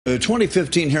The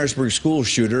 2015 Harrisburg school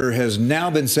shooter has now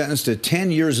been sentenced to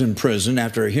 10 years in prison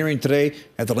after a hearing today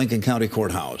at the Lincoln County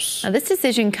Courthouse. Now, this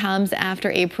decision comes after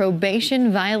a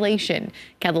probation violation.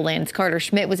 KELOLAND's Carter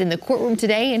Schmidt was in the courtroom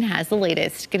today and has the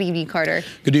latest. Good evening, Carter.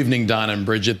 Good evening, Don and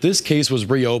Bridget. This case was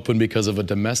reopened because of a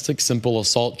domestic simple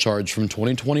assault charge from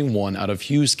 2021 out of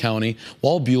Hughes County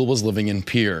while Buhl was living in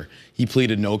Pierre. He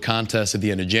pleaded no contest at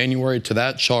the end of January to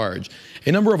that charge.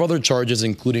 A number of other charges,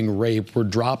 including rape, were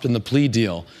dropped in the plea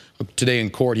deal. Today in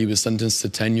court, he was sentenced to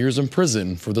 10 years in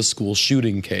prison for the school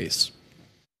shooting case.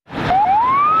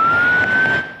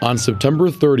 On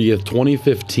September 30th,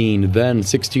 2015, then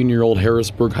 16-year-old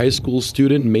Harrisburg High School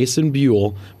student Mason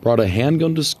Buhl brought a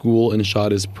handgun to school and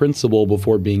shot his principal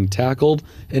before being tackled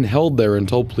and held there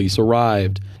until police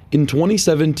arrived. In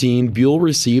 2017, Buhl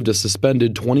received a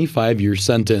suspended 25-year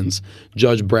sentence.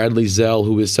 Judge Bradley Zell,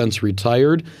 who is since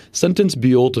retired, sentenced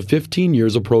Buhl to 15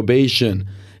 years of probation.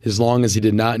 As long as he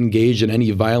did not engage in any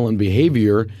violent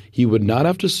behavior, he would not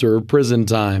have to serve prison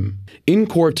time. In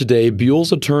court today,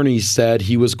 Buhl's attorney said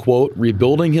he was, quote,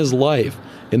 rebuilding his life,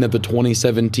 and that the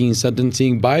 2017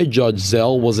 sentencing by Judge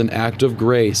Zell was an act of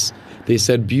grace. They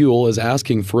said Buhl is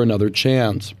asking for another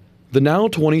chance. The now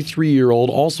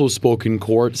 23-year-old also spoke in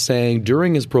court, saying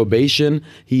during his probation,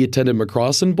 he attended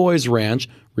McCrossin Boys Ranch,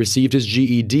 received his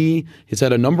GED, he's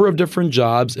had a number of different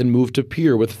jobs, and moved to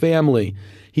Pierre with family.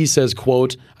 He says,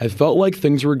 quote, I felt like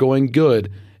things were going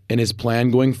good, and his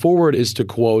plan going forward is to,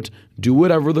 quote, do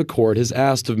whatever the court has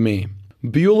asked of me.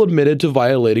 Buhl admitted to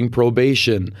violating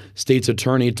probation. State's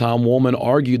attorney Tom Woolman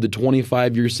argued the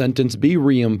 25-year sentence be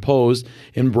reimposed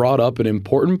and brought up an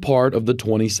important part of the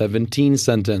 2017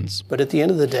 sentence. But at the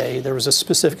end of the day, there was a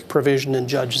specific provision in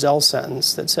Judge Zell's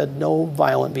sentence that said no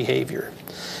violent behavior.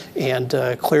 And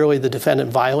clearly the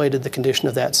defendant violated the condition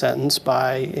of that sentence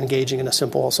by engaging in a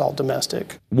simple assault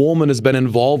domestic. Woolman has been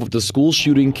involved with the school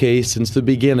shooting case since the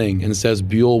beginning and says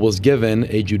Buhl was given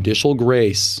a judicial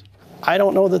grace. I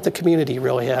don't know that the community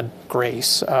really had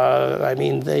grace. I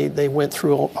mean, they went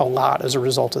through a lot as a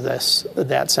result of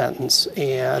that sentence,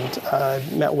 and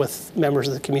met with members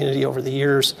of the community over the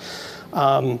years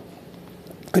who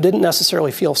didn't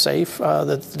necessarily feel safe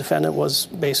that the defendant was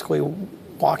basically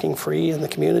walking free in the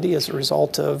community as a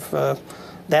result of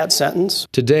that sentence.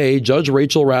 Today, Judge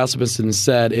Rachel Rasmussen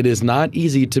said it is not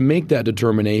easy to make that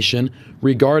determination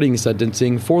regarding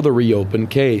sentencing for the reopened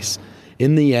case.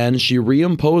 In the end, she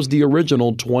reimposed the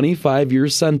original 25-year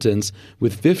sentence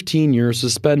with 15 years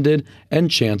suspended and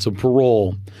chance of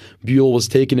parole. Buhl was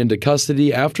taken into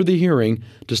custody after the hearing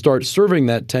to start serving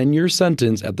that 10-year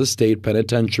sentence at the state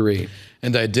penitentiary.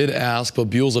 And I did ask,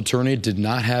 but Buhl's attorney did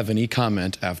not have any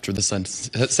comment after the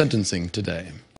sentencing today.